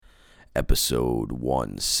episode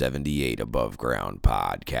 178 Above Ground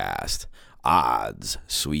Podcast. Odds,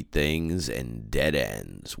 Sweet Things, and Dead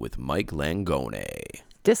Ends with Mike Langone.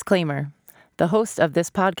 Disclaimer. The hosts of this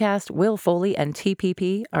podcast, Will Foley and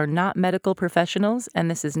TPP, are not medical professionals,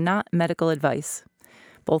 and this is not medical advice.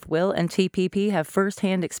 Both Will and TPP have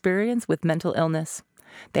first-hand experience with mental illness.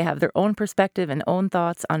 They have their own perspective and own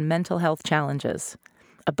thoughts on mental health challenges.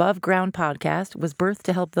 Above Ground Podcast was birthed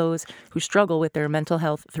to help those who struggle with their mental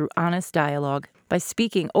health through honest dialogue. By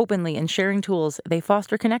speaking openly and sharing tools, they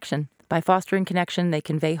foster connection. By fostering connection, they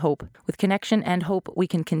convey hope. With connection and hope, we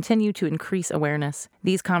can continue to increase awareness.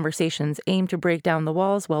 These conversations aim to break down the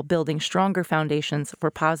walls while building stronger foundations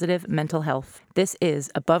for positive mental health. This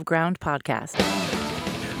is Above Ground Podcast.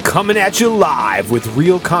 Coming at you live with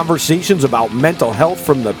real conversations about mental health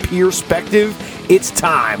from the peer perspective, it's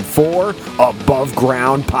time for Above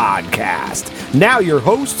Ground Podcast. Now your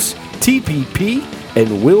hosts, TPP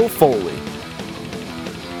and Will Foley.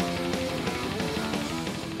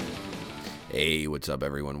 Hey, what's up,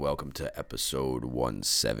 everyone? Welcome to episode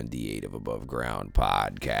 178 of Above Ground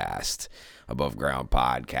Podcast. Above Ground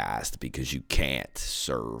Podcast, because you can't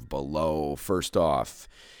serve below. First off,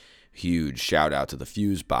 huge shout out to the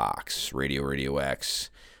Fuse Box, Radio X,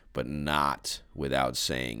 but not without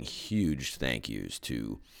saying huge thank yous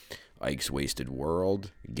to Ike's Wasted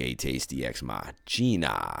World, Gay Tasty Ex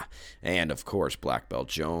Machina, and of course Black Belt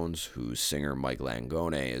Jones, whose singer Mike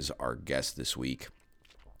Langone is our guest this week.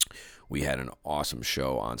 We had an awesome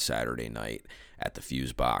show on Saturday night at the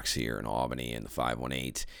Fuse Box here in Albany in the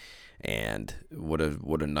 518. And what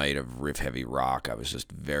a night of riff heavy rock. I was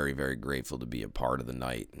just very, very grateful to be a part of the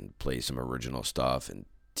night and play some original stuff. And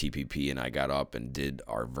TPP and I got up and did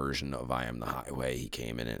our version of I Am the Highway. He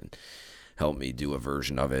came in and helped me do a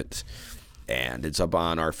version of it. And it's up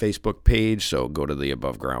on our Facebook page, so go to the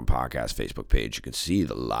Above Ground Podcast Facebook page. You can see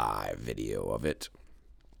the live video of it.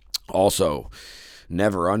 Also,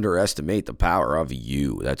 never underestimate the power of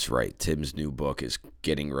you. That's right. Tim's new book is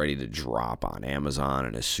getting ready to drop on Amazon,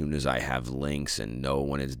 and as soon as I have links and know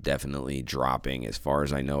when it's definitely dropping, as far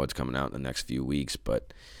as I know, it's coming out in the next few weeks,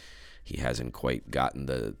 but he hasn't quite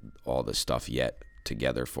gotten all the stuff yet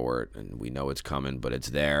together for it, and we know it's coming, but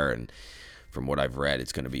it's there, and from what I've read,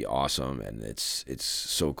 it's going to be awesome, and it's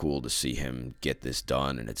so cool to see him get this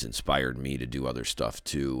done, and it's inspired me to do other stuff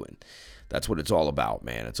too, and that's what it's all about,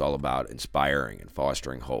 man. It's all about inspiring and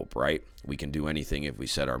fostering hope, right? We can do anything if we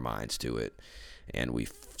set our minds to it, and we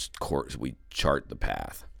chart the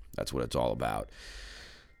path. That's what it's all about.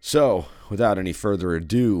 So, without any further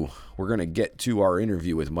ado, we're going to get to our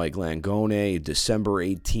interview with Mike Langone. December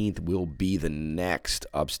 18th will be the next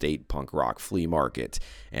Upstate Punk Rock Flea Market,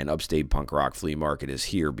 and Upstate Punk Rock Flea Market is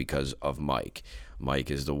here because of Mike. Mike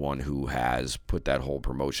is the one who has put that whole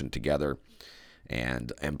promotion together.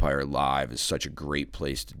 And Empire Live is such a great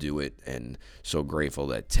place to do it, and so grateful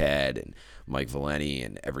that Ted and Mike Valeni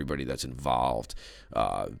and everybody that's involved,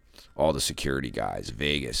 all the security guys,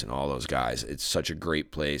 Vegas and all those guys, it's such a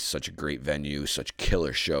great place, such a great venue, such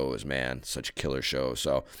killer shows, man, such killer shows.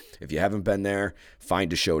 So if you haven't been there,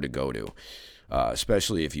 find a show to go to,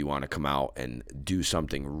 especially if you want to come out and do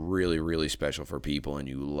something really, really special for people and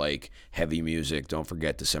you like heavy music. Don't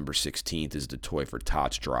forget December 16th is the Toy for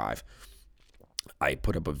Tots Drive. I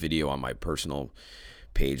put up a video on my personal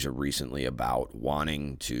page recently about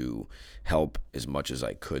wanting to help as much as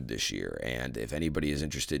I could this year. And if anybody is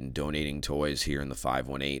interested in donating toys here in the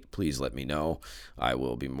 518, please let me know. I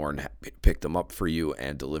will be more than happy to pick them up for you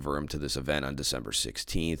and deliver them to this event on December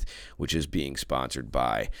 16th, which is being sponsored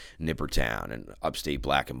by Nippertown and Upstate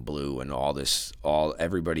Black and Blue and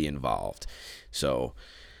everybody involved. So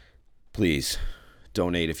please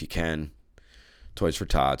donate if you can. Toys for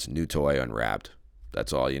Tots, new toy unwrapped.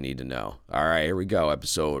 That's all you need to know. All right, here we go.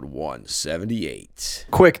 Episode 178.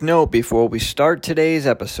 Quick note before we start today's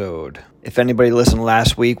episode. If anybody listened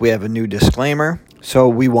last week, we have a new disclaimer. So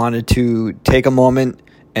we wanted to take a moment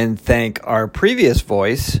and thank our previous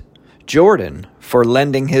voice, Jordan, for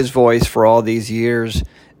lending his voice for all these years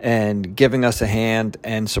and giving us a hand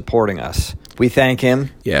and supporting us. We thank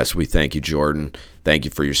him. Yes, we thank you, Jordan. Thank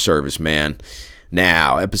you for your service, man.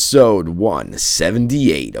 Now, episode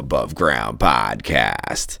 178 Above Ground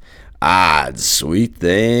Podcast. Odds, Sweet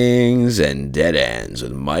Things, and Dead Ends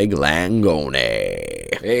with Mike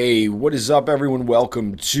Langone. Hey, what is up, everyone?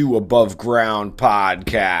 Welcome to Above Ground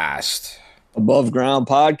Podcast. Above Ground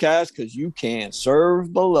Podcast, because you can't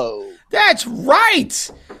serve below. That's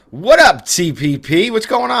right. What up, TPP? What's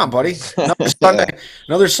going on, buddy?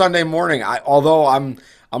 Another Sunday morning. Although I'm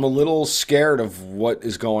a little scared of what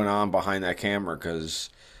is going on behind that camera because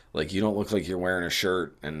Like, you don't look like you're wearing a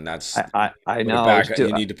shirt, and that's I put know. it back.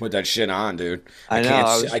 You need to put that shit on, dude. I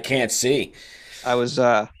know. I can't see. I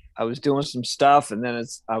was doing some stuff, and then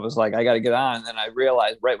I was like, I got to get on. And then I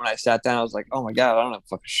realized right when I sat down, I was like, oh my God, I don't have a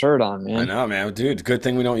fucking shirt on, man. I know, man, dude. Good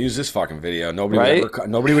thing we don't use this fucking video. Nobody Right? would ever.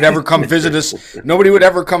 Nobody would ever come visit us. Nobody would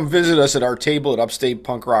ever come visit us at our table at Upstate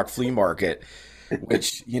Punk Rock Flea Market,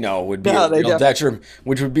 which would be No, a they real detriment.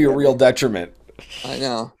 Which would be a real detriment. I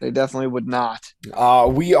know. They definitely would not.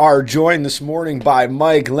 We are joined this morning by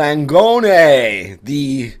Mike Langone.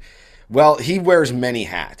 He wears many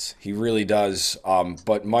hats. He really does.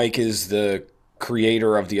 But Mike is the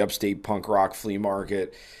creator of the Upstate Punk Rock Flea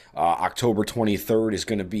Market. October 23rd is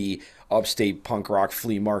going to be Upstate Punk Rock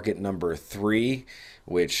Flea Market number 3,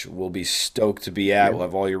 which we'll be stoked to be at. We'll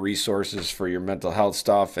have all your resources for your mental health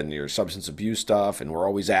stuff and your substance abuse stuff, and we're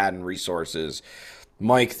always adding resources.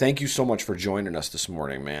 Mike, thank you so much for joining us this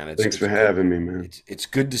morning, man. Thanks for having me, man. It's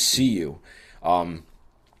good to see you.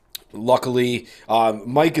 Luckily,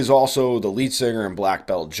 Mike is also the lead singer in Black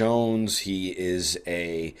Belt Jones. He is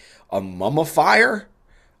a mummifier.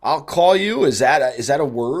 I'll call you. Is that a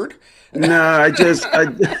word? No,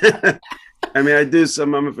 I mean, I do some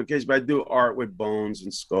mummification, but I do art with bones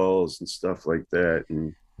and skulls and stuff like that.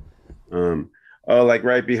 And like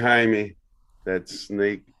right behind me, that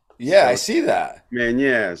snake. Yeah, I see that. Man,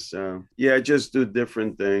 yeah. So yeah, I just do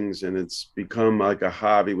different things, and it's become like a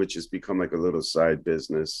hobby, which has become like a little side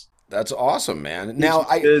business. That's awesome, man.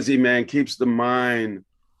 Busy, man, keeps the mind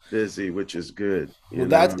busy, which is good.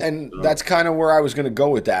 That's kind of where I was going to go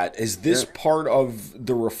with that. Is this part of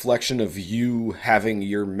the reflection of you having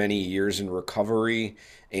your many years in recovery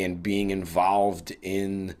and being involved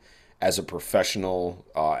in as a professional,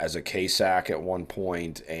 as a KSAC at one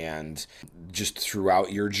point, and just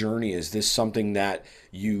throughout your journey? Is this something that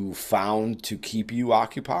you found to keep you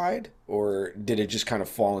occupied, or did it just kind of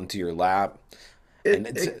fall into your lap?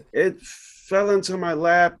 It fell into my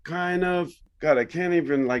lap, kind of. God, I can't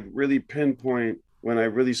even like really pinpoint when I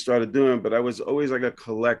really started doing it, but I was always like a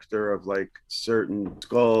collector of like certain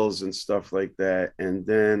skulls and stuff like that. And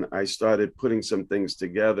then I started putting some things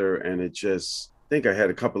together, and it just, I think I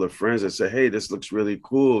had a couple of friends that said, hey, this looks really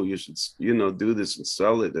cool. You should, do this and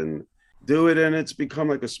sell it and do it. And it's become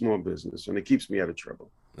like a small business, and it keeps me out of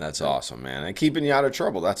trouble. That's awesome, man. And keeping you out of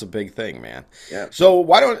trouble, that's a big thing, man. Yeah. So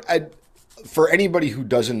for anybody who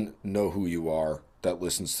doesn't know who you are that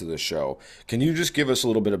listens to the show, can you just give us a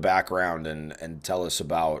little bit of background and tell us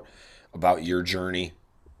about your journey?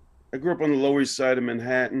 I grew up on the Lower East Side of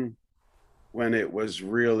Manhattan, when it was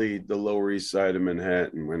really the Lower East Side of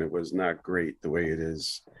Manhattan, when it was not great the way it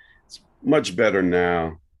is. It's much better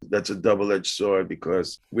now. That's a double-edged sword,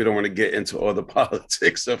 because we don't want to get into all the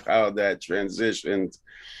politics of how that transitioned.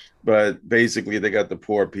 But basically, they got the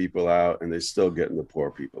poor people out, and they're still getting the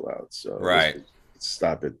poor people out. So right, let's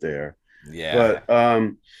stop it there. Yeah. But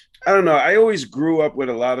I don't know. I always grew up with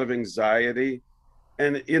a lot of anxiety,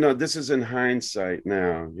 and this is in hindsight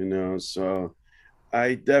now. So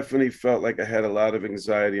I definitely felt like I had a lot of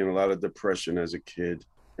anxiety and a lot of depression as a kid.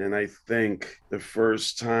 And I think the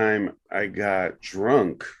first time I got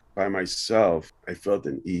drunk by myself, I felt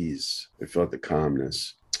an ease. I felt the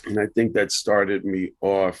calmness. And I think that started me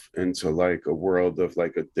off into like a world of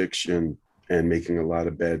like addiction and making a lot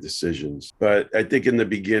of bad decisions. But I think in the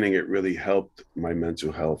beginning, it really helped my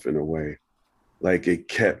mental health in a way. Like, it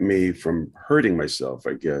kept me from hurting myself,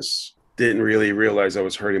 I guess. Didn't really realize I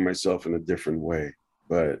was hurting myself in a different way.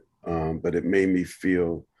 But it made me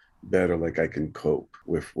feel better, like I can cope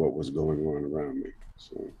with what was going on around me.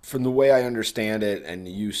 So. From the way I understand it, and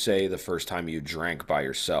you say the first time you drank by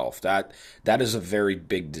yourself, that is a very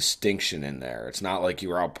big distinction in there. It's not like you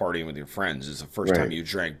were out partying with your friends. It's the first time you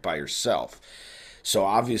drank by yourself. So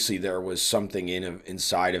obviously there was something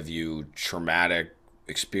inside of you, traumatic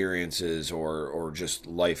experiences or just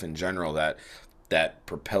life in general, that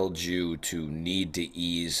propelled you to need to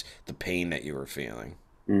ease the pain that you were feeling.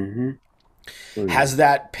 Mm-hmm. Oh, yeah. Has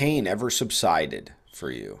that pain ever subsided for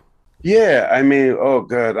you? Yeah, I mean, oh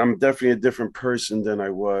God, I'm definitely a different person than I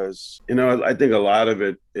was. I think a lot of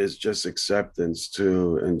it is just acceptance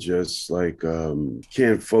too, and just like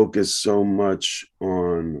can't focus so much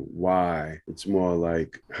on why. It's more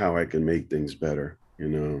like how I can make things better.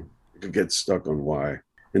 You could get stuck on why,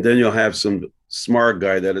 and then you'll have some smart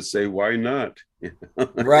guy that'll say, "Why not?"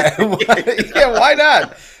 Right? Yeah, why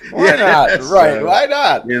not? Why not? Right? Why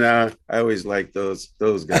not? I always like those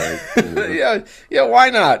guys. Yeah. Why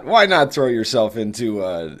not? Why not throw yourself into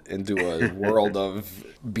a world of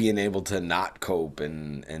being able to not cope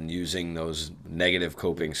and using those negative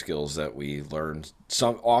coping skills that we learn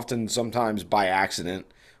sometimes by accident,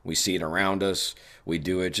 We see it around us. We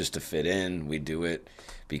do it just to fit in. We do it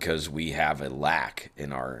because we have a lack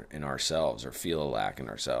in ourselves, or feel a lack in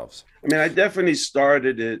ourselves. I mean, I definitely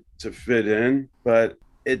started it to fit in, but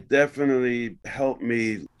it definitely helped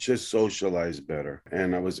me just socialize better.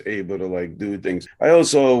 And I was able to like do things. I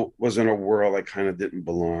also was in a world I kind of didn't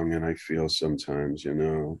belong in, I feel sometimes,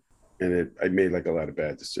 and I made like a lot of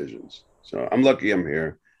bad decisions. So I'm lucky I'm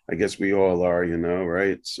here. I guess we all are,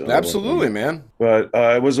 right? So Absolutely, man. But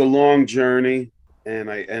it was a long journey,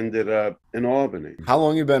 and I ended up in Albany. How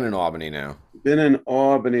long you been in Albany now? Been in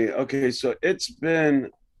Albany. Okay, so it's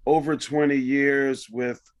been over 20 years,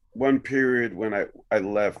 with one period when I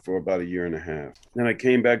left for about a year and a half. Then I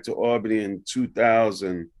came back to Albany in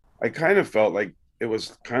 2000. I kind of felt like it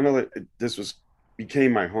was kind of like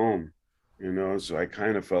became my home, so I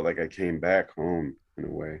kind of felt like I came back home in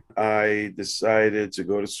a way. I decided to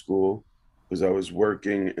go to school because I was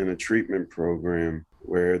working in a treatment program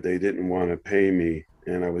where they didn't want to pay me,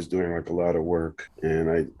 and I was doing like a lot of work,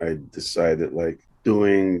 and I decided like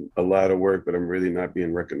doing a lot of work, but I'm really not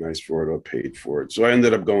being recognized for it or paid for it. So I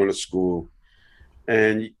ended up going to school,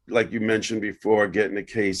 and like you mentioned before, getting a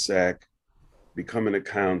KSAC, becoming a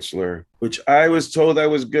counselor, which I was told I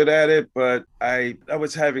was good at it, but I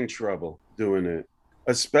was having trouble doing it,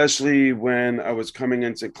 especially when I was coming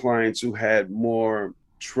into clients who had more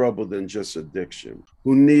trouble than just addiction,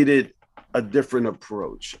 who needed a different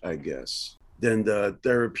approach, I guess, than the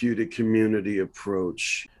therapeutic community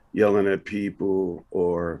approach, yelling at people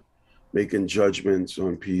or making judgments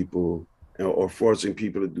on people, or forcing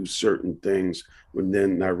people to do certain things when they're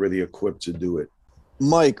not really equipped to do it.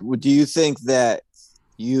 Mike, do you think that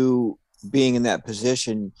you being in that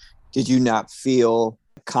position, did you not feel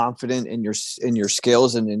confident in your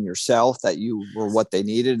skills and in yourself that you were what they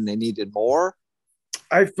needed and they needed more?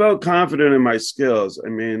 I felt confident in my skills. I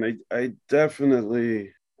mean, I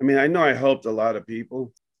definitely, I know I helped a lot of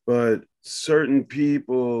people, but certain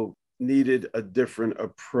people needed a different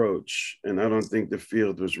approach, and I don't think the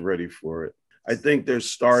field was ready for it. I think they're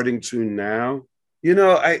starting to now.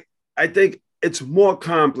 I think it's more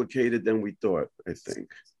complicated than we thought, I think.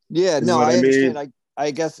 Yeah, no, I understand. I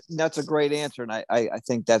guess that's a great answer. And I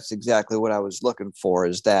think that's exactly what I was looking for,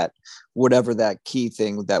 is that whatever that key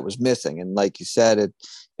thing that was missing. And like you said,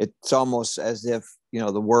 it's almost as if,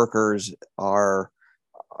 the workers are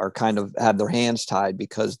kind of have their hands tied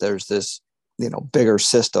because there's this, bigger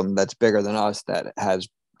system that's bigger than us that has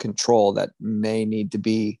control that may need to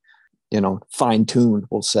be, fine tuned,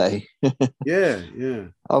 we'll say. Yeah.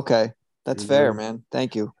 Okay. That's fair, man.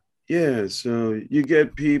 Thank you. Yeah, so you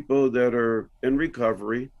get people that are in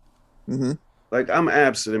recovery. Mm-hmm. Like I'm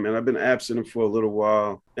abstinent, man. I've been abstinent for a little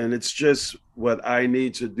while, and it's just what I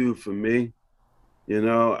need to do for me.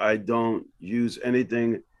 I don't use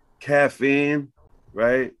anything, caffeine,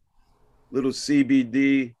 right? Little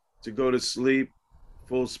CBD to go to sleep,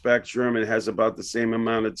 full spectrum. It has about the same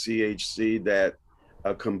amount of THC that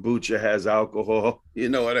a kombucha has alcohol. You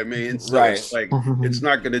know what I mean? So right. It's like, it's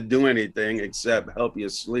not going to do anything except help you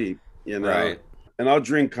sleep, Right. And I'll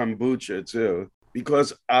drink kombucha too.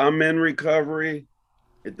 Because I'm in recovery,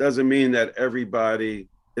 it doesn't mean that everybody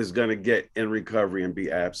is going to get in recovery and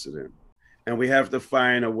be abstinent. And we have to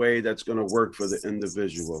find a way that's going to work for the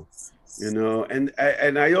individual, and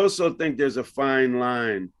I also think there's a fine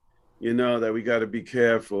line, that we got to be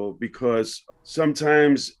careful, because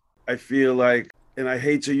sometimes I feel like, and I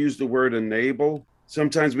hate to use the word enable,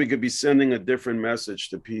 sometimes we could be sending a different message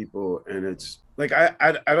to people. And it's like,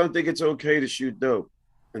 I don't think it's okay to shoot dope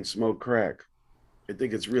and smoke crack. I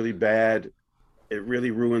think it's really bad. It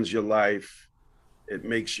really ruins your life. It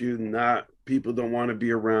makes you people don't want to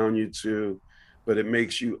be around you too, but it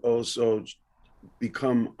makes you also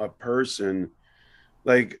become a person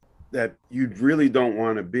like that you really don't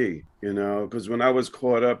want to be, because when I was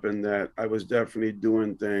caught up in that, I was definitely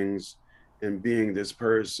doing things and being this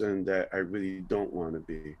person that I really don't want to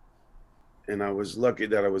be. And I was lucky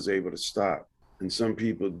that I was able to stop. And some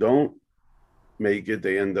people don't make it.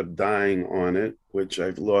 They end up dying on it, which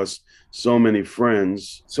I've lost so many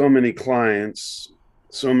friends, so many clients,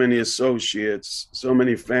 so many associates, so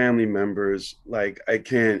many family members. Like I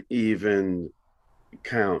can't even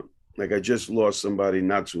count. Like I just lost somebody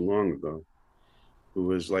not too long ago who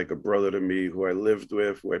was like a brother to me, who I lived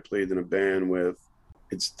with, who I played in a band with.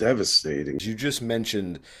 It's devastating. You just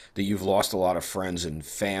mentioned that you've lost a lot of friends and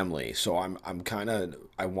family. So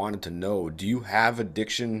I wanted to know, do you have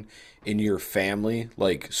addiction in your family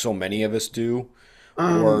like so many of us do?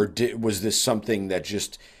 Or was this something that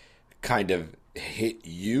just kind of hit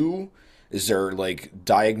you? Is there like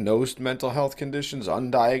diagnosed mental health conditions,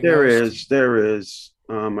 undiagnosed? There is.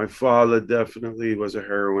 My father definitely was a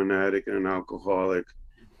heroin addict and an alcoholic,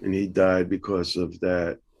 and he died because of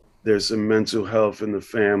that. There's some mental health in the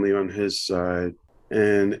family on his side,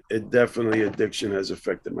 and it definitely addiction has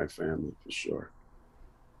affected my family for sure.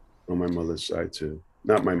 On my mother's side too.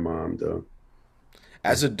 Not my mom though.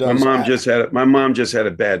 As it My does. mom just had my mom just had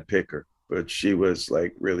a bad picker, but she was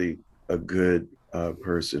like really a good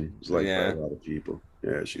person. Was liked by a Yeah. lot of people.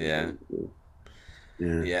 Yeah, she was Yeah. really good.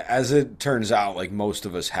 Yeah. Yeah, as it turns out, like most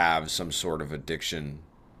of us have some sort of addiction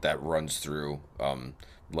that runs through.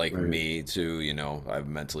 Like Right. me too, I have a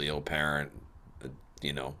mentally ill parent, uh,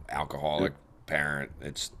 Yeah. alcoholic parent.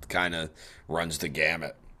 It's kind of runs the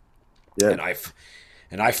gamut. Yeah.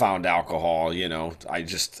 And I found alcohol,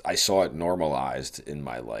 I saw it normalized in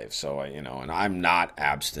my life. So and I'm not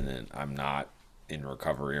abstinent. I'm not in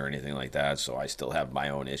recovery or anything like that. So I still have my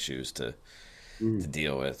own issues to Mm.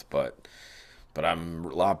 deal with, but I'm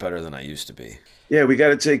a lot better than I used to be. Yeah, we got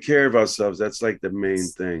to take care of ourselves. That's like the main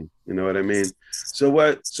thing. You know what I mean? So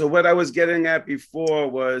what I was getting at before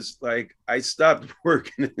was like I stopped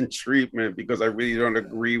working in treatment because I really don't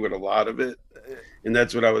agree with a lot of it. And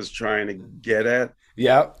that's what I was trying to get at.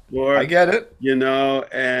 Yeah, I Or, get it.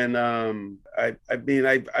 and I mean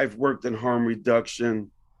I've worked in harm reduction,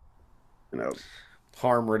 you know,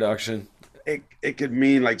 Harm reduction. it could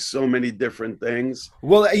mean like so many different things.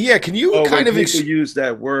 Well, yeah, can you Oh, when kind of people use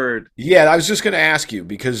that word, Yeah, I was just going to ask you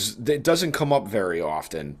because it doesn't come up very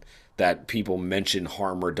often that people mention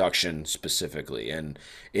harm reduction specifically. And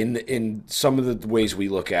in some of the ways we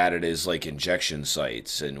look at it is like injection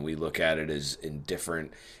sites, and we look at it as in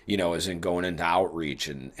different, as in going into outreach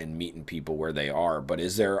and meeting people where they are. But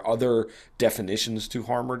is there other definitions to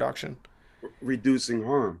harm reduction? reducing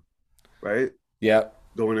harm, right? Yeah.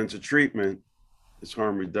 Going into treatment is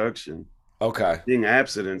harm reduction. Okay. Being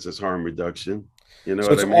abstinence is harm reduction. You know So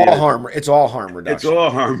what it's I mean? all harm. It's all harm It's reduction. all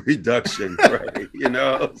harm reduction, right?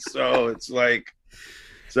 So it's like,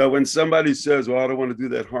 so when somebody says, well, I don't want to do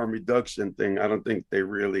that harm reduction thing, I don't think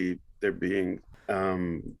they're being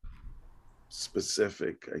um,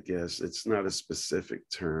 specific, I guess. It's not a specific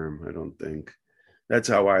term, I don't think. That's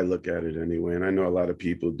how I look at it anyway. And I know a lot of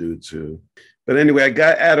people do too. But anyway, I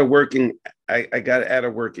got out of working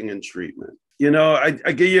in treatment. I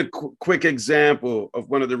give you a quick example of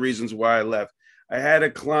one of the reasons why I left. I had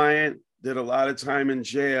a client, did a lot of time in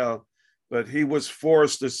jail, but he was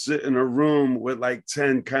forced to sit in a room with like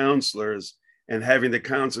 10 counselors and having the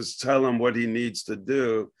counselors tell him what he needs to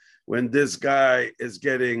do when this guy is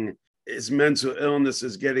getting his mental illness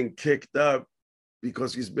is getting kicked up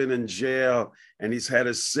because he's been in jail and he's had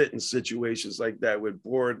to sit in situations like that with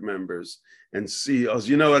board members and CEOs.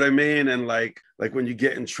 You know what I mean? And like when you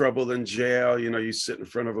get in trouble in jail, you sit in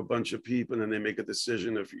front of a bunch of people and they make a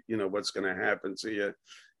decision of what's going to happen to you.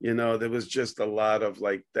 There was just a lot of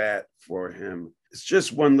like that for him. It's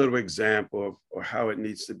just one little example of how it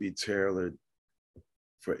needs to be tailored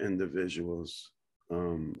for individuals a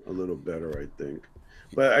little better, I think.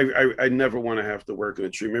 But I never want to have to work in a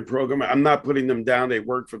treatment program. I'm not putting them down. They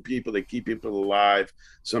work for people. They keep people alive.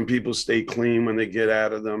 Some people stay clean when they get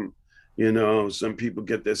out of them. Some people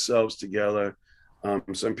get themselves together.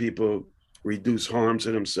 Some people reduce harm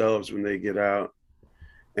to themselves when they get out.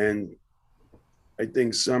 And I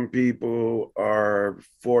think some people are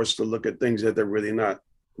forced to look at things that they're really not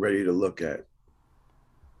ready to look at,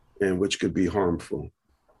 and which could be harmful.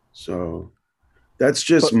 So that's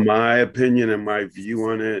just my opinion and my view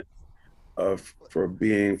on it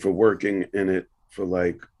for working in it for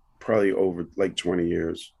like probably over like 20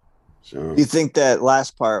 years. So Do you think that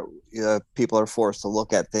last part, people are forced to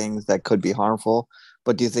look at things that could be harmful,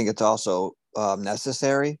 but do you think it's also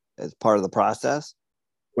necessary as part of the process?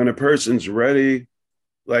 when a person's ready,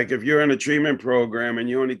 like if you're in a treatment program and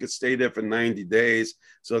you only could stay there for 90 days,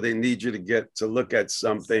 so they need you to get to look at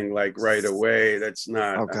something like right away. That's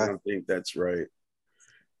not, I Okay. don't think that's right.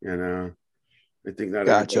 You know, I think not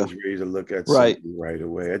Gotcha. everybody's ready to look at Right. something right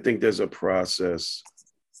away. I think there's a process,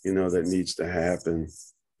 that needs to happen.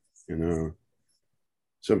 You know,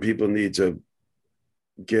 some people need to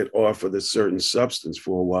get off of a certain substance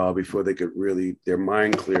for a while before they could really, their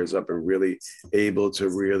mind clears up and really able to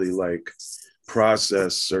really like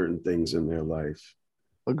process certain things in their life.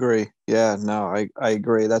 Agree. Yeah, no, I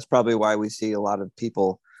agree. That's probably why we see a lot of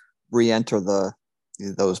people re-enter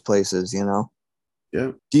those places,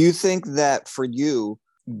 Yeah. Do you think that for you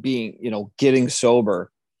being, getting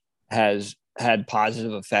sober has had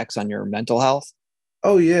positive effects on your mental health?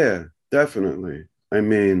 Oh, yeah, definitely. I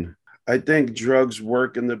mean, I think drugs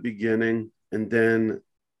work in the beginning. And then,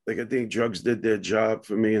 like, I think drugs did their job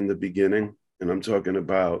for me in the beginning. And I'm talking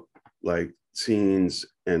about like teens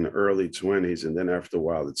and early 20s. And then after a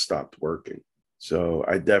while, it stopped working. So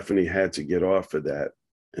I definitely had to get off of that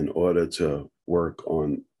in order to work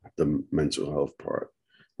on the mental health part,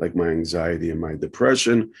 like my anxiety and my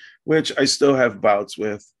depression, which I still have bouts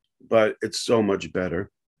with, but it's so much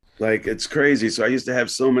better. Like, it's crazy. So I used to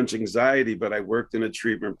have so much anxiety, but I worked in a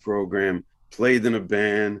treatment program, played in a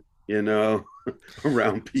band,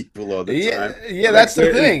 around people all the time. Yeah, that's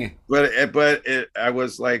the thing. I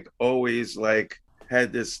was like always like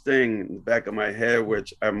had this thing in the back of my head,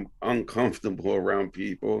 which I'm uncomfortable around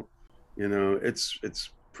people. It's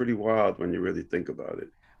pretty wild when you really think about it.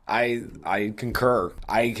 I concur.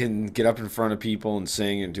 I can get up in front of people and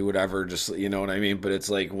sing and do whatever, just you know what I mean. But it's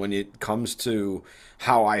like when it comes to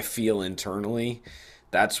how I feel internally,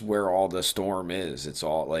 that's where all the storm is. It's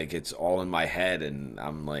all in my head, and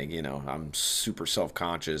I'm like, I'm super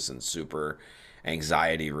self-conscious and super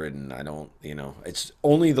anxiety ridden. I don't, it's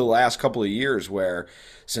only the last couple of years where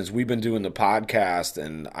since we've been doing the podcast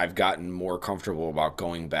and I've gotten more comfortable about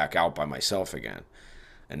going back out by myself again.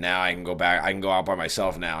 And now I can go back. I can go out by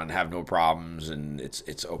myself now and have no problems, and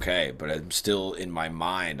it's okay. But I'm still in my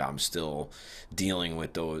mind. I'm still dealing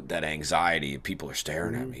with that anxiety. People are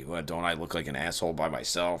staring at me. What, don't I look like an asshole by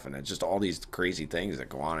myself? And it's just all these crazy things that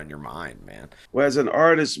go on in your mind, man. Well, as an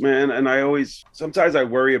artist, man, and sometimes I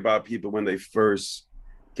worry about people when they first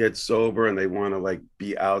get sober and they want to like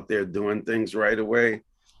be out there doing things right away.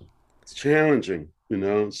 It's challenging,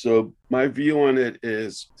 So my view on it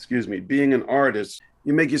is, being an artist,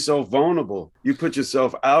 you make yourself vulnerable. You put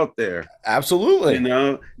yourself out there. Absolutely.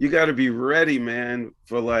 You got to be ready, man,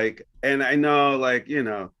 and I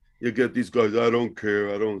know, you get these guys, I don't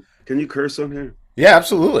care. Can you curse on here? Yeah,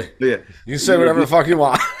 absolutely. Yeah. You say whatever the fuck you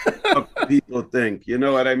want. People think, you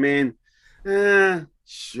know what I mean?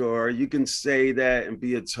 Sure, you can say that and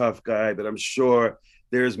be a tough guy, but I'm sure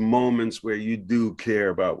there's moments where you do care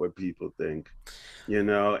about what people think,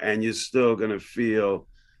 and you're still going to feel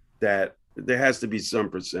that there has to be some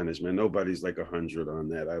percentage, man. Nobody's like 100 on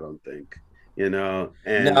that, I don't think, and no,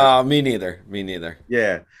 me neither.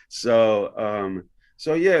 Yeah. So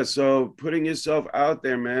putting yourself out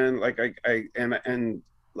there, man, like I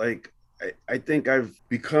think I've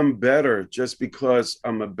become better just because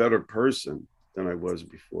I'm a better person than I was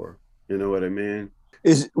before. You know what I mean?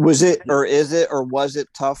 Is it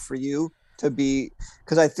tough for you to be,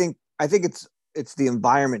 because I think it's the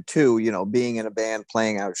environment too, being in a band,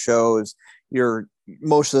 playing out shows,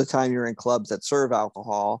 most of the time you're in clubs that serve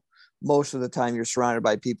alcohol. Most of the time you're surrounded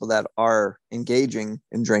by people that are engaging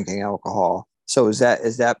in drinking alcohol. So is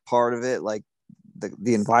that part of it? Like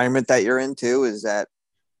the environment that you're into, is that?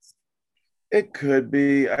 It could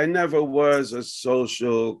be. I never was a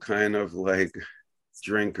social kind of like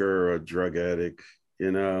drinker or drug addict.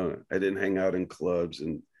 I didn't hang out in clubs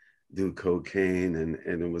and do cocaine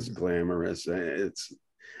and it was glamorous.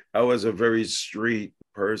 I was a very street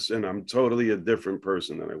person. I'm totally a different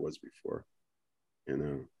person than I was before,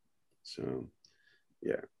 so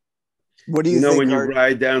yeah. What do you think when you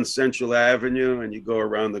ride down Central Avenue and you go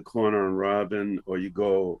around the corner on Robin, or you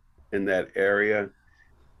go in that area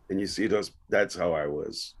and you see that's how I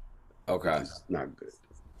was. Okay. It's not good.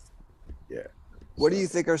 Yeah. What do you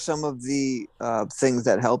think are some of the things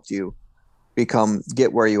that helped you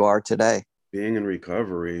get where you are today? Being in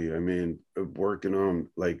recovery, I mean, working on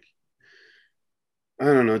I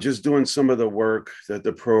don't know, just doing some of the work that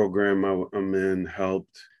the program I'm in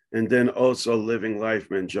helped. And then also living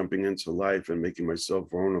life, man, jumping into life and making myself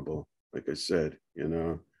vulnerable, like I said,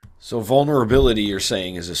 So vulnerability, you're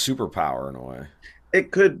saying, is a superpower in a way.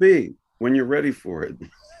 It could be when you're ready for it.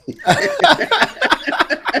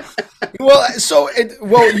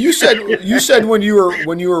 You said when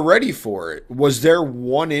you were ready for it. Was there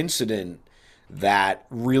one incident that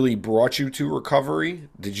really brought you to recovery?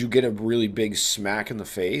 Did you get a really big smack in the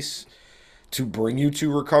face to bring you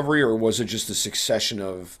to recovery, or was it just a succession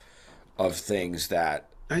of things that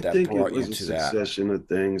brought you to that? I think it was a succession of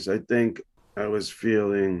things. I think I was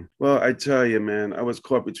feeling, well, I tell you, man, I was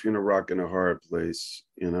caught between a rock and a hard place,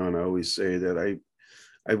 and I always say that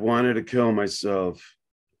I wanted to kill myself,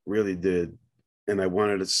 really did. And I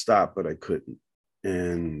wanted to stop, but I couldn't.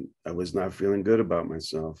 And I was not feeling good about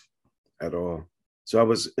myself at all. So I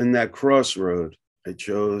was in that crossroad. I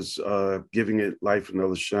chose giving it life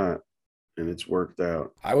another shot, and it's worked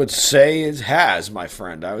out. I would say it has, my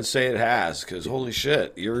friend. I would say it has, because holy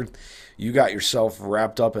shit, you got yourself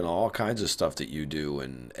wrapped up in all kinds of stuff that you do,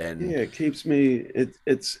 and yeah, it keeps me.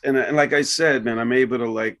 And like I said, man, I'm able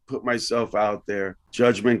to put myself out there.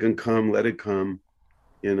 Judgment can come, let it come.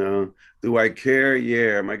 Do I care?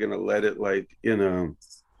 Yeah. Am I gonna let it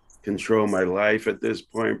control my life at this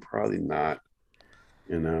point? Probably not.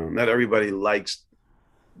 Not everybody likes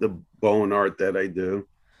the bone art that I do.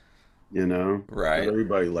 Right. Not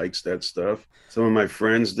everybody likes that stuff. Some of my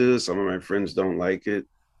friends do. Some of my friends don't like it.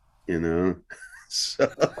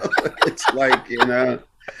 So it's like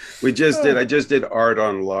I just did art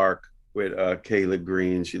on Lark with Kayla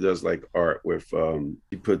Green. She does like art with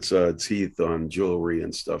she puts teeth on jewelry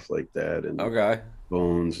and stuff like that, and Okay.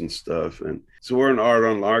 bones and stuff. And so we're in art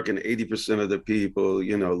on Lark, and 80% of the people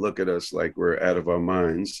look at us like we're out of our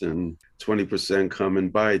minds, and 20% come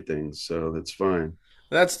and buy things, so that's fine.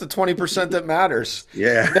 That's the 20% that matters.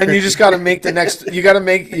 Yeah. Then you just got to make the next. You got to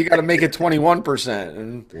make it 21%.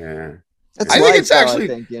 And Yeah. That's I think life, it's though,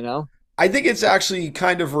 actually- I think, I think it's actually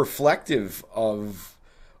kind of reflective of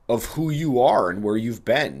who you are and where you've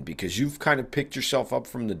been, because you've kind of picked yourself up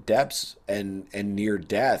from the depths and near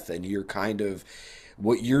death, and you're kind of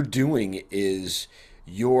what you're doing is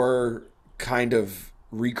you're kind of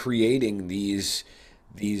recreating these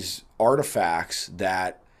artifacts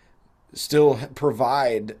that still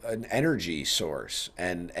provide an energy source,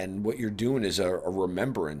 and what you're doing is a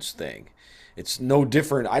remembrance thing. It's no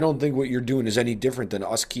different. I don't think what you're doing is any different than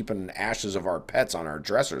us keeping ashes of our pets on our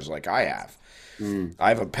dressers like I have. I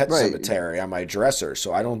have a pet Right. cemetery on my dresser,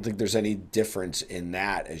 so I don't think there's any difference in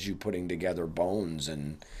that as you putting together bones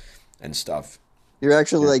and stuff. You're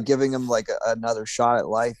actually like giving them like another shot at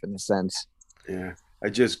life in a sense. Yeah. I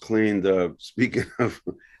just cleaned speaking of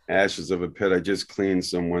ashes of a pet, I just cleaned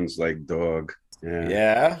someone's like dog. Yeah.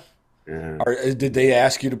 Yeah. Yeah. Did they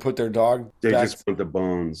ask you to put their dog They back? just want the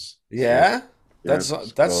bones. Yeah. Yeah, That's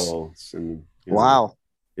skulls and Wow.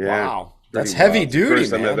 Yeah. wow. Pretty That's heavy wild. duty,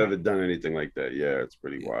 First time man. I've ever done anything like that. Yeah, it's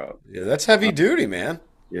pretty wild. Yeah, that's heavy duty, man.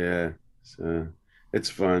 Yeah. So it's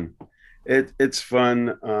fun. It's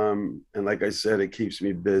fun. And like I said, it keeps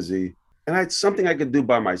me busy. And it's something I could do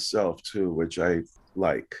by myself too, which I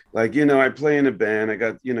like. Like, I play in a band. I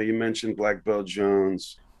got, you mentioned Black Belt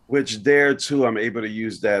Jones, which there too, I'm able to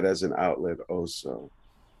use that as an outlet also.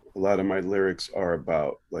 A lot of my lyrics are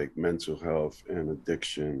about like mental health and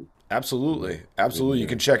addiction. Absolutely. You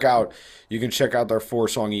can check out their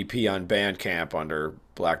 4-song EP on Bandcamp under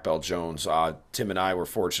Black Belt Jones. Tim and I were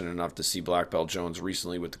fortunate enough to see Black Belt Jones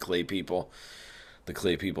recently with the Clay People. The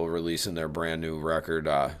Clay People releasing their brand new record.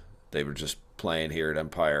 They were just playing here at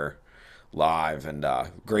Empire live, and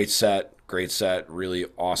great set, really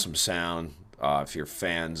awesome sound. If you're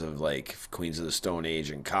fans of like Queens of the Stone Age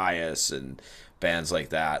and Caius and bands like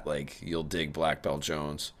that, like you'll dig Black Belt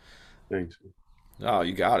Jones. Thanks. Oh,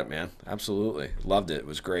 you got it, man. Absolutely. Loved it. It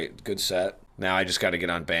was great. Good set. Now I just got to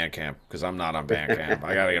get on Bandcamp because I'm not on Bandcamp.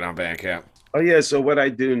 I got to get on Bandcamp. Oh yeah. So what I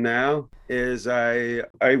do now is I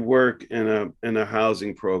work in a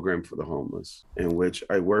housing program for the homeless, in which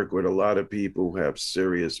I work with a lot of people who have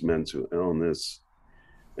serious mental illness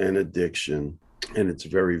and addiction, and it's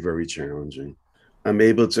very, very challenging. I'm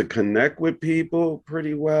able to connect with people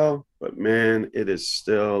pretty well, but man, it is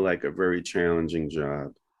still like a very challenging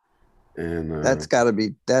job. And That's gotta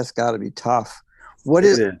be tough. What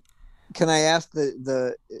is? Can I ask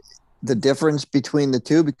the difference between the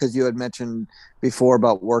two? Because you had mentioned before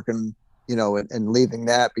about working, and leaving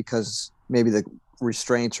that because maybe the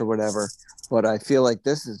restraints or whatever. But I feel like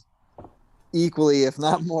this is equally, if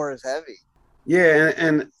not more, as heavy. Yeah,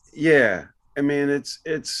 and yeah, I mean it's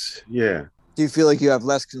yeah. Do you feel like you have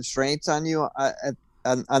less constraints on you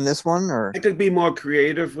on this one, or? I could be more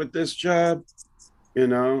creative with this job.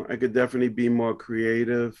 I could definitely be more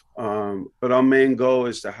creative. But our main goal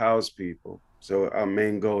is to house people. So our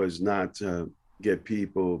main goal is not to get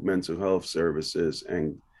people mental health services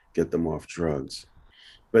and get them off drugs.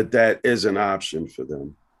 But that is an option for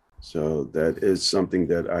them. So that is something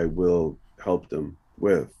that I will help them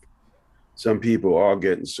with. Some people are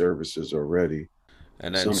getting services already.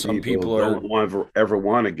 And then some people don't ever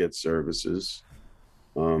want to get services.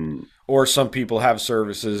 Or some people have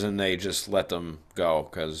services and they just let them go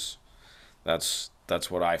because that's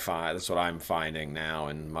what I find. That's what I'm finding now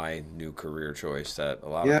in my new career choice, that a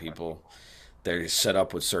lot of people, they're set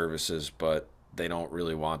up with services, but they don't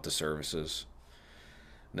really want the services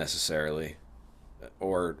necessarily,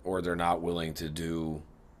 or they're not willing to do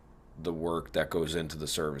the work that goes into the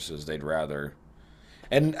services. They'd rather,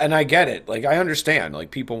 and I get it. Like, I understand,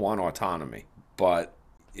 like, people want autonomy, but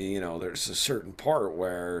there's a certain part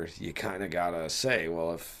where you kind of gotta say,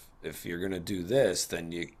 well, if you're gonna do this,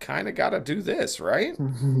 then you kind of gotta do this, right?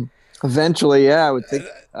 Eventually, yeah, I would think.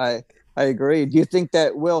 I agree. Do you think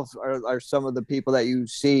that, Will, are some of the people that you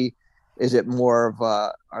see, is it more of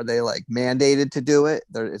are they like mandated to do it?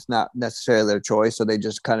 It's not necessarily their choice, so they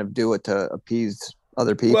just kind of do it to appease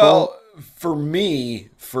other people? Well, For me,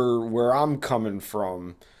 for where I'm coming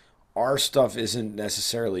from, our stuff isn't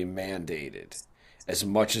necessarily mandated as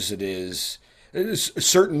much as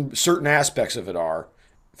certain aspects of it are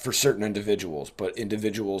for certain individuals, but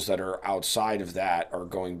individuals that are outside of that are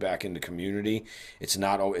going back into community. It's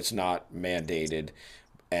not mandated,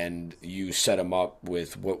 and you set them up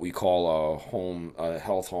with what we call a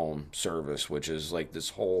health home service, which is like this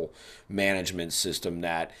whole management system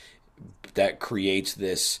that creates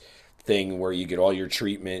this thing where you get all your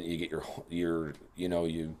treatment, you get your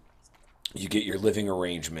you get your living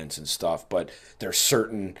arrangements and stuff, but there's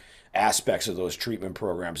certain aspects of those treatment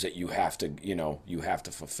programs that you have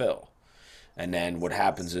to fulfill. And then what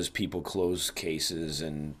happens is people close cases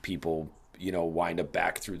and people wind up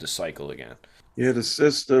back through the cycle again. Yeah, the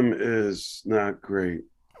system is not great.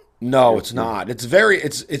 No, it's not. It's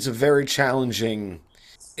a very challenging,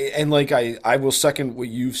 and like I will second what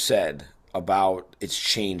you've said about it's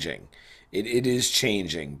changing. It is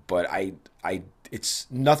changing, but I it's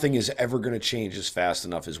nothing is ever going to change as fast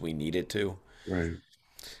enough as we need it to. Right.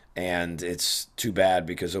 And it's too bad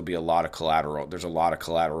because there'll be a lot of collateral. There's a lot of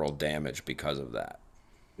collateral damage because of that.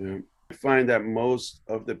 Yeah. I find that most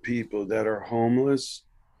of the people that are homeless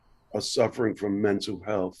are suffering from mental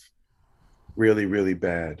health really, really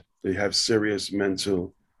bad. They have serious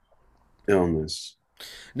mental illness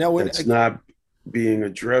Now, that's not being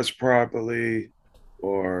addressed properly,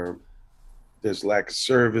 or there's lack of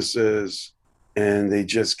services, and they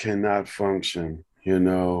just cannot function,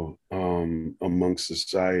 amongst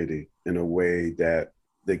society in a way that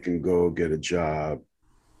they can go get a job,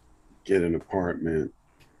 get an apartment,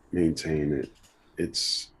 maintain it.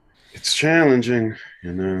 It's challenging,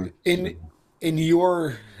 in in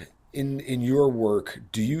your in your work,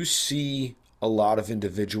 do you see a lot of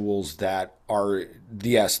individuals that are,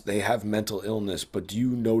 yes, they have mental illness, but do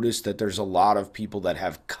you notice that there's a lot of people that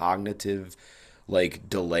have cognitive like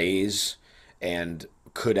delays and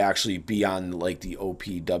could actually be on like the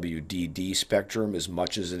OPWDD spectrum as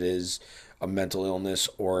much as it is a mental illness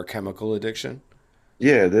or a chemical addiction?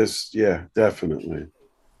 Yeah, definitely.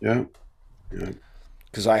 Yeah. Yeah.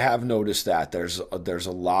 Because I have noticed that there's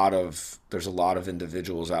a lot of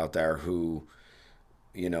individuals out there who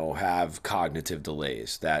have cognitive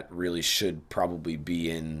delays that really should probably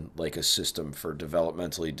be in like a system for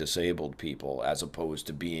developmentally disabled people as opposed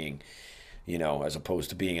to being in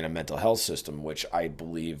a mental health system, which I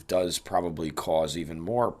believe does probably cause even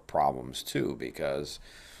more problems too because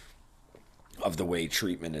of the way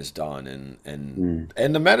treatment is done and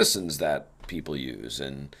the medicines that people use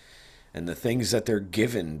and the things that they're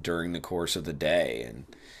given during the course of the day. And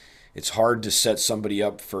it's hard to set somebody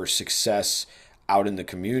up for success out in the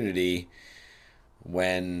community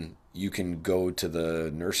when you can go to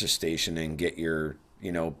the nurse's station and get your,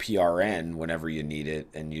 PRN whenever you need it,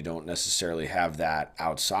 and you don't necessarily have that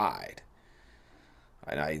outside.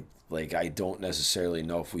 And I don't necessarily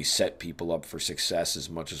know if we set people up for success as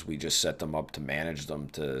much as we just set them up to manage them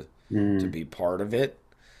to be part of it.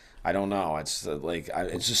 I don't know. It's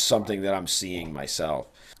just something that I'm seeing myself.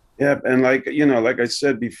 Yeah, and like I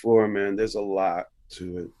said before, man, there's a lot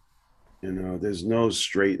to it. There's no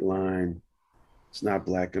straight line. It's not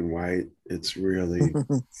black and white. It's really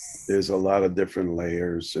there's a lot of different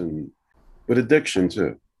layers, and with addiction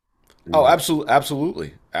too. Oh,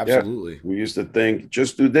 absolutely. Yeah, we used to think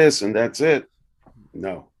just do this and that's it.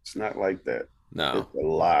 No, it's not like that. No. It's a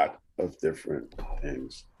lot of different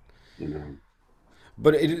things, you know.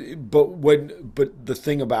 But the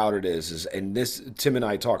thing about it is and this Tim and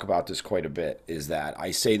I talk about this quite a bit, is that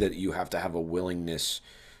I say that you have to have a willingness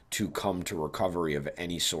to come to recovery of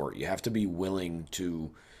any sort. You have to be willing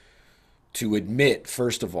to admit,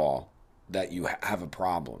 first of all, that you have a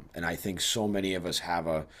problem. And I think so many of us have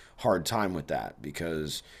a hard time with that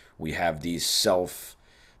because we have these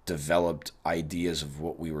self-developed ideas of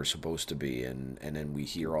what we were supposed to be, and then we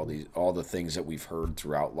hear all the things that we've heard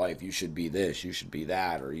throughout life. You should be this, you should be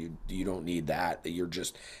that, or you don't need that, you're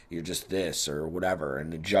just this or whatever.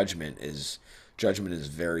 And the judgment is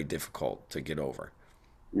very difficult to get over.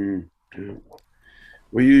 Yeah.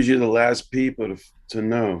 We're usually the last people to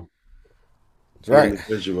know the Right.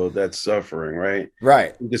 individual that's suffering, right?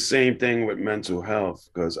 Right. The same thing with mental health,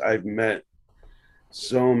 because I've met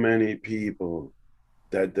so many people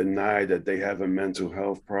that deny that they have a mental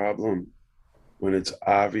health problem when it's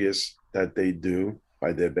obvious that they do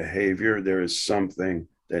by their behavior. There is something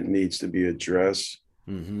that needs to be addressed,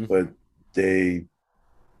 but they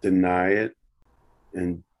deny it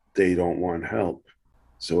and they don't want help.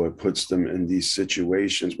 So it puts them in these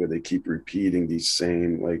situations where they keep repeating these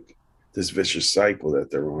same, like this vicious cycle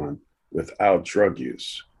that they're on without drug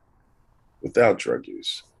use.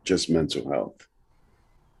 just mental health.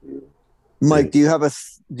 Mike, do you have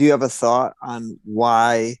a thought on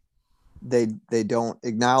why they don't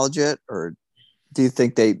acknowledge it, or do you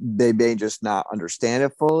think they may just not understand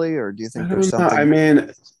it fully, or do you think there's something? I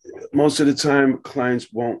mean, most of the time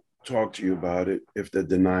clients won't talk to you about it if they're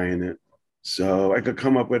denying it. So I could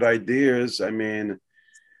come up with ideas. I mean,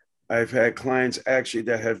 I've had clients actually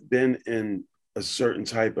that have been in a certain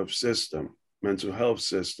type of system, mental health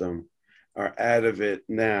system, are out of it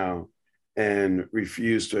now and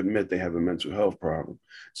refuse to admit they have a mental health problem.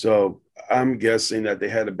 So I'm guessing that they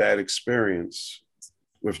had a bad experience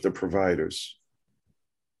with the providers.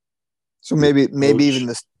 So maybe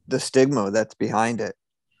even the stigma that's behind it.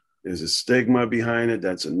 There's a stigma behind it.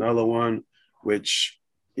 That's another one, which,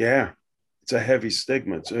 yeah, it's a heavy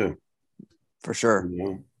stigma too. For sure. You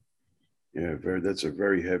know? Yeah, that's a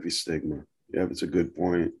very heavy stigma. Yeah, it's a good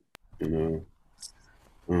point. You know,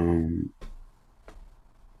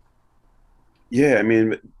 yeah, I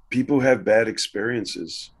mean, people have bad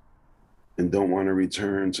experiences and don't want to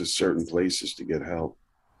return to certain places to get help.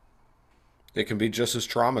 It can be just as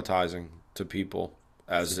traumatizing to people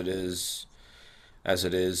as it is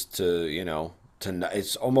to, you know,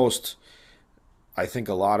 it's almost, I think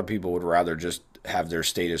a lot of people would rather just have their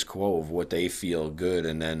status quo of what they feel good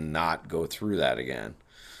and then not go through that again.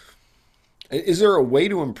 Is there a way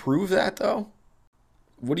to improve that though?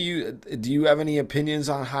 Do you have any opinions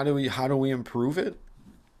on how do we improve it?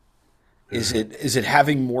 Is it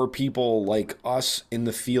having more people like us in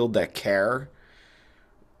the field that care?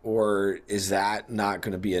 Or is that not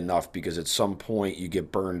going to be enough because at some point you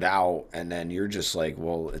get burned out and then you're just like,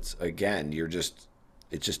 well, it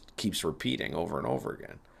just keeps repeating over and over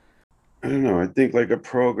again. I don't know. I think like a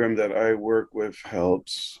program that I work with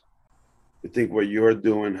helps. I think what you're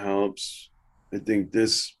doing helps. I think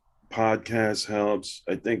this podcast helps.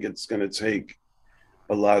 I think it's going to take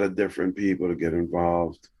a lot of different people to get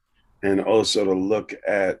involved and also to look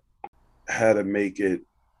at how to make it,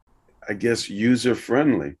 I guess, user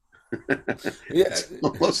friendly. Yeah, it's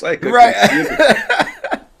almost like right.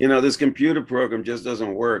 You know, this computer program just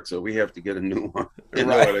doesn't work, so we have to get a new one. You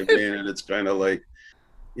know what I mean? And it's kind of like,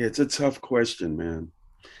 yeah, it's a tough question, man.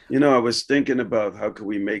 You know, I was thinking about how could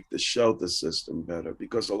we make the shelter system better,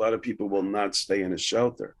 because a lot of people will not stay in a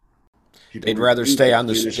shelter. They'd rather stay on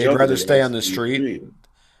the street.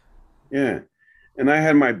 Yeah, and I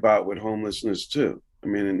had my bout with homelessness too. I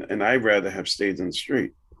mean, and I'd rather have stayed in the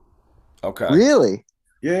street. Okay. Really?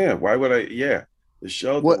 Yeah. Why would I? Yeah, the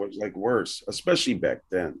shelter was like worse, especially back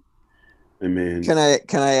then. I mean, can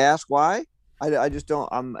I ask why? I just don't.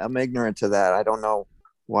 I'm ignorant to that. I don't know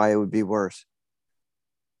why it would be worse.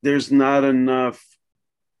 There's not enough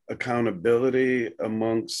accountability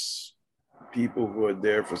amongst people who are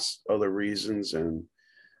there for other reasons and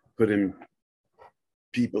putting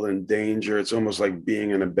people in danger. It's almost like being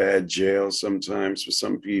in a bad jail sometimes for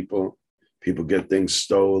some people. People get things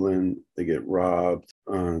stolen, they get robbed.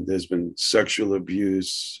 There's been sexual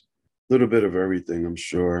abuse, a little bit of everything, I'm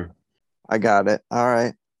sure. I got it. All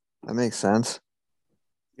right. That makes sense.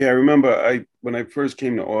 Yeah, I remember when I first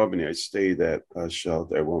came to Albany, I stayed at a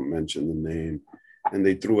shelter. I won't mention the name. And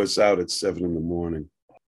they threw us out at 7 a.m,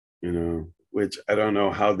 you know, which I don't know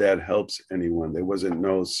how that helps anyone. There wasn't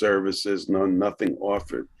no services, nothing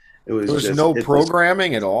offered. There was just no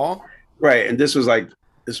programming at all? Right. And this was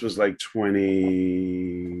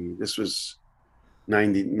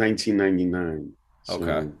 1999. So,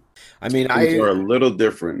 okay. I mean, things are a little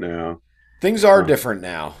different now. Things are different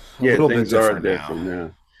now. Things are different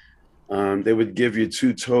now. They would give you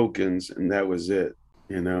 2 tokens and that was it,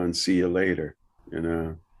 you know, and see you later, you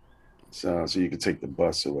know. So you could take the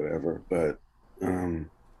bus or whatever. But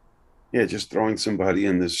yeah, just throwing somebody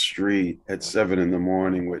in the street at 7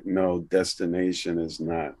 a.m. with no destination is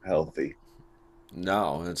not healthy.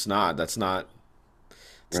 No, it's not. That's not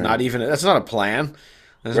a plan.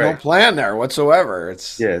 There's Right. no plan there whatsoever.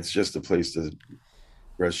 It's just a place to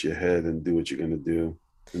rest your head and do what you're going to do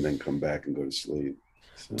and then come back and go to sleep.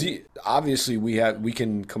 So. Obviously, we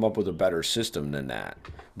can come up with a better system than that.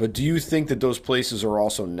 But do you think that those places are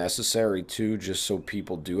also necessary too, just so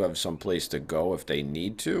people do have some place to go if they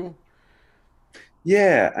need to?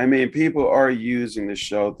 Yeah, I mean, people are using the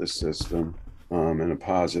shelter system in a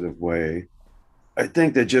positive way. I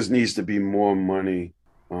think there just needs to be more money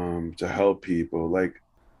to help people. Like,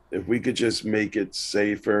 if we could just make it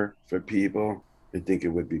safer for people, I think it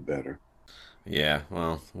would be better. Yeah,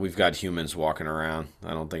 well, we've got humans walking around.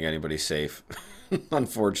 I don't think anybody's safe,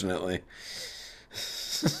 unfortunately.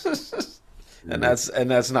 And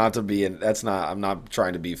that's not to be. That's not. I'm not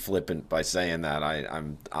trying to be flippant by saying that.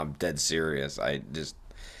 I'm dead serious. I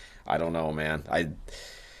don't know, man.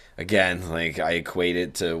 again, like I equate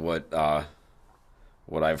it to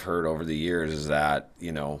what I've heard over the years is that,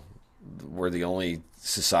 we're the only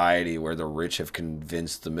society where the rich have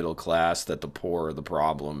convinced the middle class that the poor are the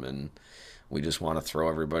problem, and we just want to throw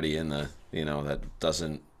everybody in the, that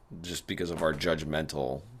doesn't, just because of our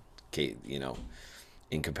judgmental,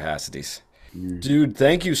 incapacities. Dude,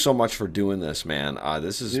 thank you so much for doing this, man.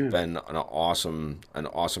 This has been an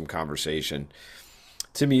awesome conversation.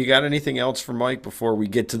 Timmy, you got anything else for Mike before we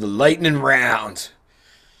get to the lightning round?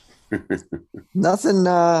 Nothing.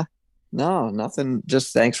 No, nothing.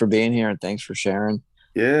 Just thanks for being here and thanks for sharing.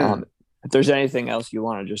 Yeah. If there's anything else you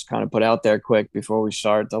want to just kind of put out there quick before we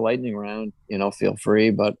start the lightning round, feel free.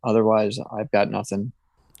 But otherwise, I've got nothing.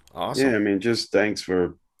 Awesome. Yeah, I mean, just thanks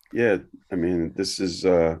for, I mean, this is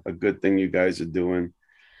a good thing you guys are doing.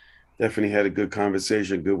 Definitely had a good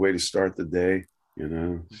conversation, good way to start the day,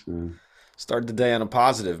 So, Start the day on a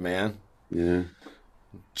positive, man. yeah.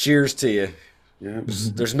 Cheers to you. Yeah.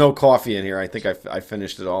 There's no coffee in here. I think I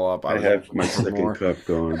finished it all up. I have my second more. cup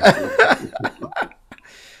going.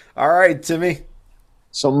 All right, Timmy.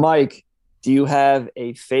 So, Mike, do you have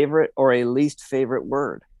a favorite or a least favorite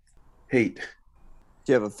word? Hate. Do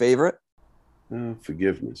you have a favorite?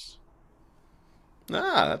 Forgiveness.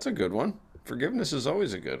 That's a good one. Forgiveness is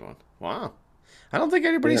always a good one. Wow. I don't think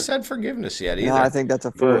anybody said forgiveness yet either. No, I think that's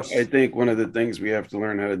a first. Well, I think one of the things we have to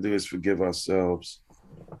learn how to do is forgive ourselves,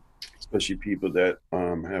 especially people that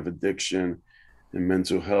have addiction and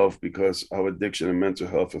mental health, because our addiction and mental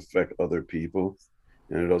health affect other people,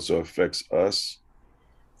 and it also affects us.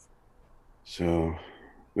 So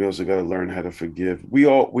we also got to learn how to forgive. We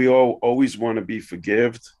all always want to be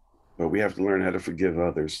forgived, but we have to learn how to forgive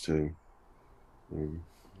others too.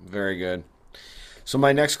 Very good. So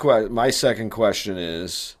my second question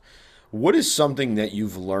is, what is something that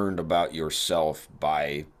you've learned about yourself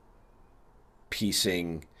by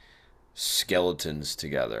piecing skeletons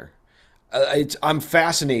together? I'm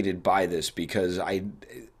fascinated by this because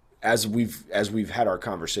as we've had our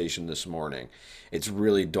conversation this morning, it's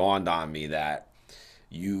really dawned on me that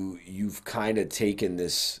you've kind of taken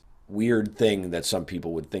this weird thing that some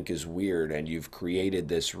people would think is weird, and you've created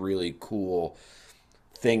this really cool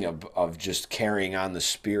thing of just carrying on the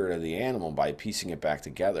spirit of the animal by piecing it back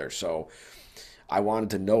together. So I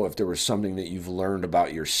wanted to know if there was something that you've learned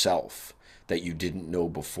about yourself that you didn't know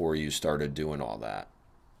before you started doing all that.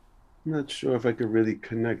 I'm not sure if I could really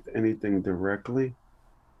connect anything directly.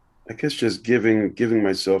 I guess just giving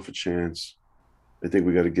myself a chance. I think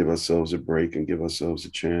we got to give ourselves a break and give ourselves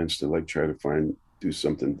a chance to try to do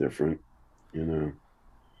something different, find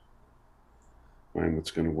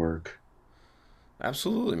what's going to work.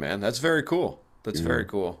 Absolutely, man. That's very cool. That's very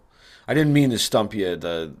cool. I didn't mean to stump you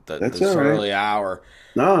this early hour.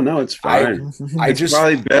 No, it's fine. It's just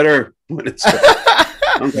probably better when it's.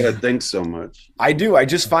 I don't gotta think so much. I do. I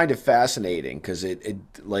just find it fascinating because it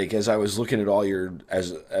like as I was looking at all your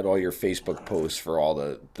Facebook posts for all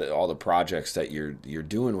the projects that you're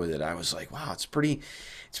doing with it, I was like, wow, it's pretty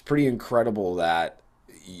incredible that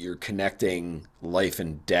you're connecting life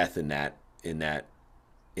and death in that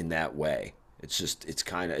way.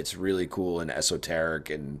 It's really cool and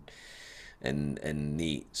esoteric and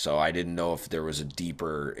neat. So I didn't know if there's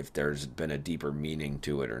been a deeper meaning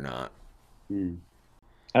to it or not.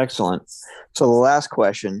 Excellent. So the last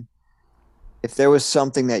question, if there was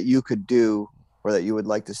something that you could do or that you would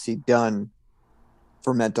like to see done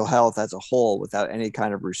for mental health as a whole without any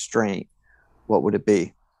kind of restraint, what would it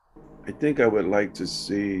be? I think I would like to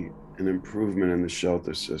see an improvement in the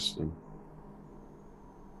shelter system,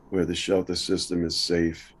 where the shelter system is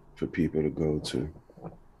safe for people to go to.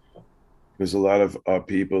 Because a lot of our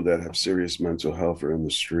people that have serious mental health are in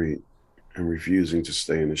the street and refusing to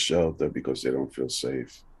stay in the shelter because they don't feel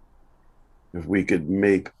safe. If we could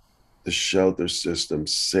make the shelter system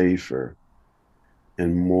safer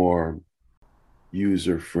and more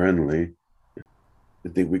user-friendly, I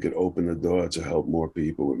think we could open the door to help more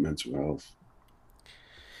people with mental health.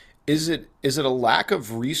 Is it a lack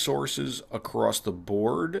of resources across the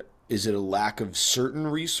board? Is it a lack of certain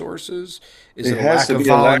resources? Is it a lack of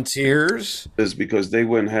volunteers? It's because they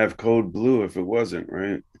wouldn't have Code Blue if it wasn't,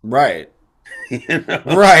 right? Right.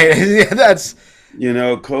 Right. Yeah, that's...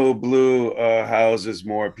 Code Blue houses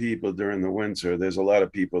more people during the winter. There's a lot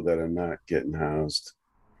of people that are not getting housed.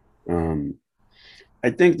 I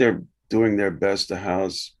think they're doing their best to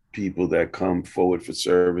house people that come forward for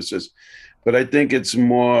services, but I think it's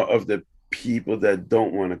more of the people that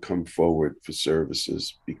don't want to come forward for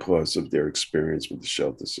services because of their experience with the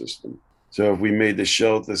shelter system. So if we made the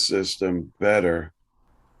shelter system better,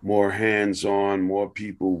 more hands-on, more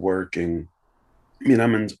people working,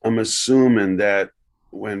 I'm assuming that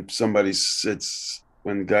when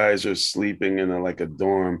when guys are sleeping in like a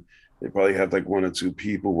dorm, they probably have like 1 or 2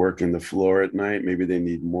 people working the floor at night. Maybe they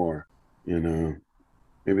need more, maybe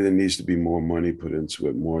there needs to be more money put into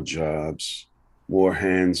it, more jobs, more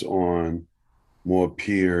hands-on, more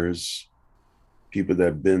peers, people that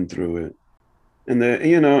have been through it. And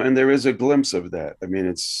there is a glimpse of that. I mean,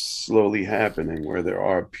 it's slowly happening where there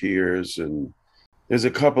are peers, and there's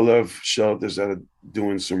a couple of shelters that are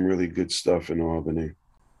doing some really good stuff in Albany.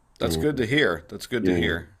 That's good to hear. That's good to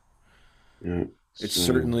hear. Yeah. It's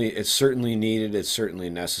certainly needed. It's certainly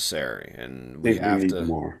necessary, and we have to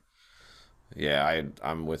more. Yeah,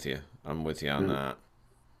 I'm with you. I'm with you on that.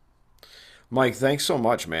 Mike, thanks so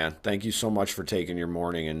much, man. Thank you so much for taking your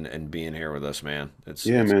morning and being here with us, man. It's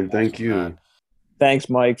man. Thank you. Man. Thanks,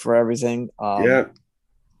 Mike, for everything.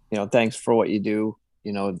 Thanks for what you do,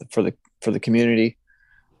 for the community,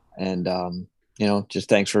 and just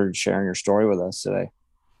thanks for sharing your story with us today.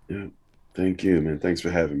 Yeah, thank you, man. Thanks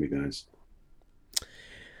for having me, guys.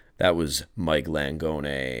 That was Mike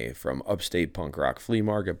Langone from Upstate Punk Rock Flea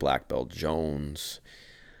Market, Black Belt Jones.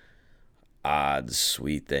 Odds,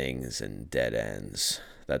 sweet things, and dead ends.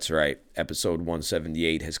 That's right. Episode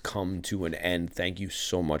 178 has come to an end. Thank you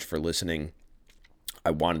so much for listening.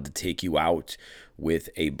 I wanted to take you out with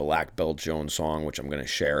a Black Belt Jones song, which I'm going to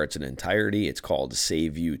share its entirety. It's called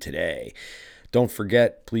Save You Today. Don't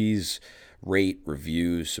forget, please rate,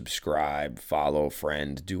 review, subscribe, follow,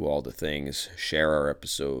 friend, do all the things. Share our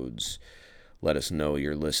episodes. Let us know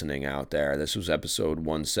you're listening out there. This was episode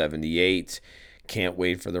 178. Can't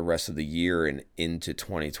wait for the rest of the year and into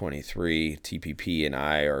 2023. TPP and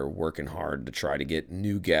I are working hard to try to get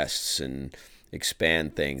new guests and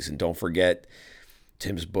expand things. And don't forget,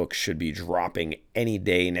 Tim's book should be dropping any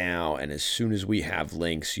day now, and as soon as we have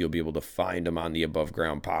links, you'll be able to find them on the Above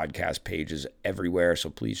Ground podcast pages everywhere, so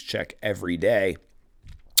please check every day.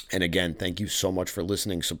 And again, thank you so much for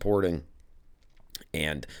listening, supporting,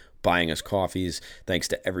 and buying us coffees. Thanks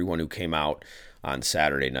to everyone who came out on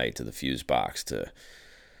Saturday night to the Fuse Box to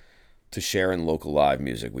share in local live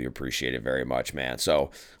music. We appreciate it very much, man.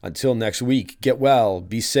 So until next week, get well,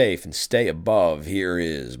 be safe, and stay above. Here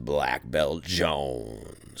is Black Belt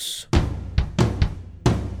Jones.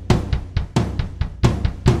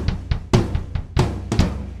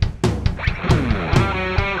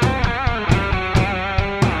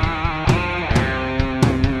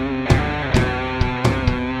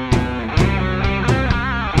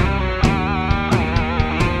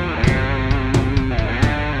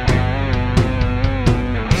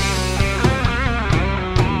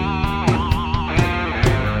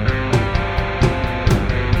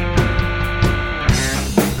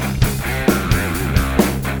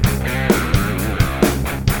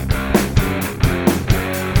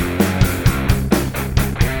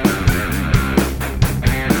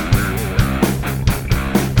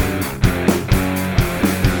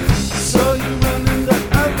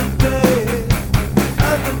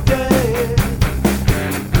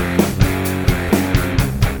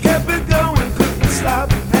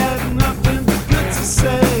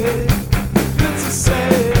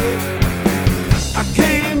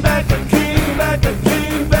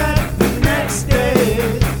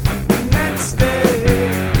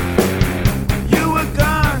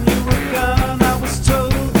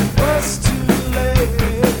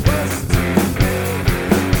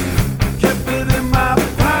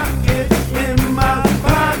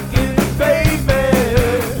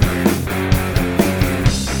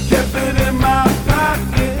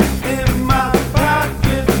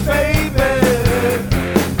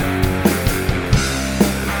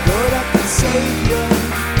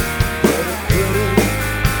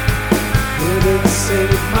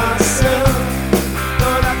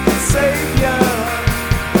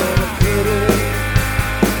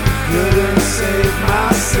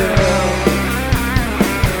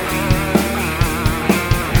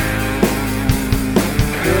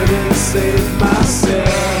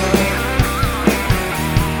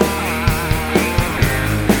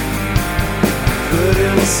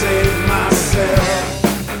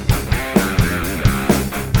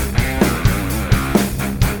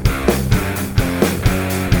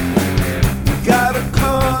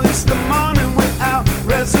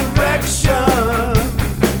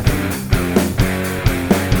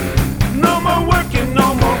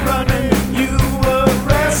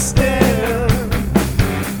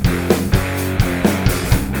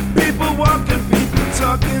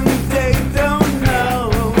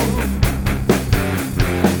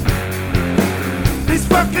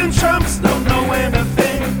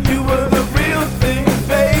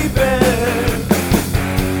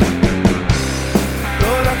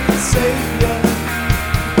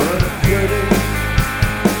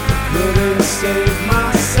 save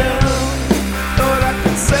myself. Thought I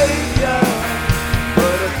could save ya,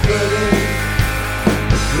 but I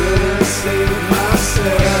couldn't save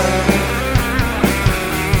myself.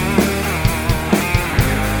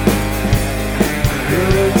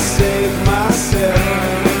 Couldn't save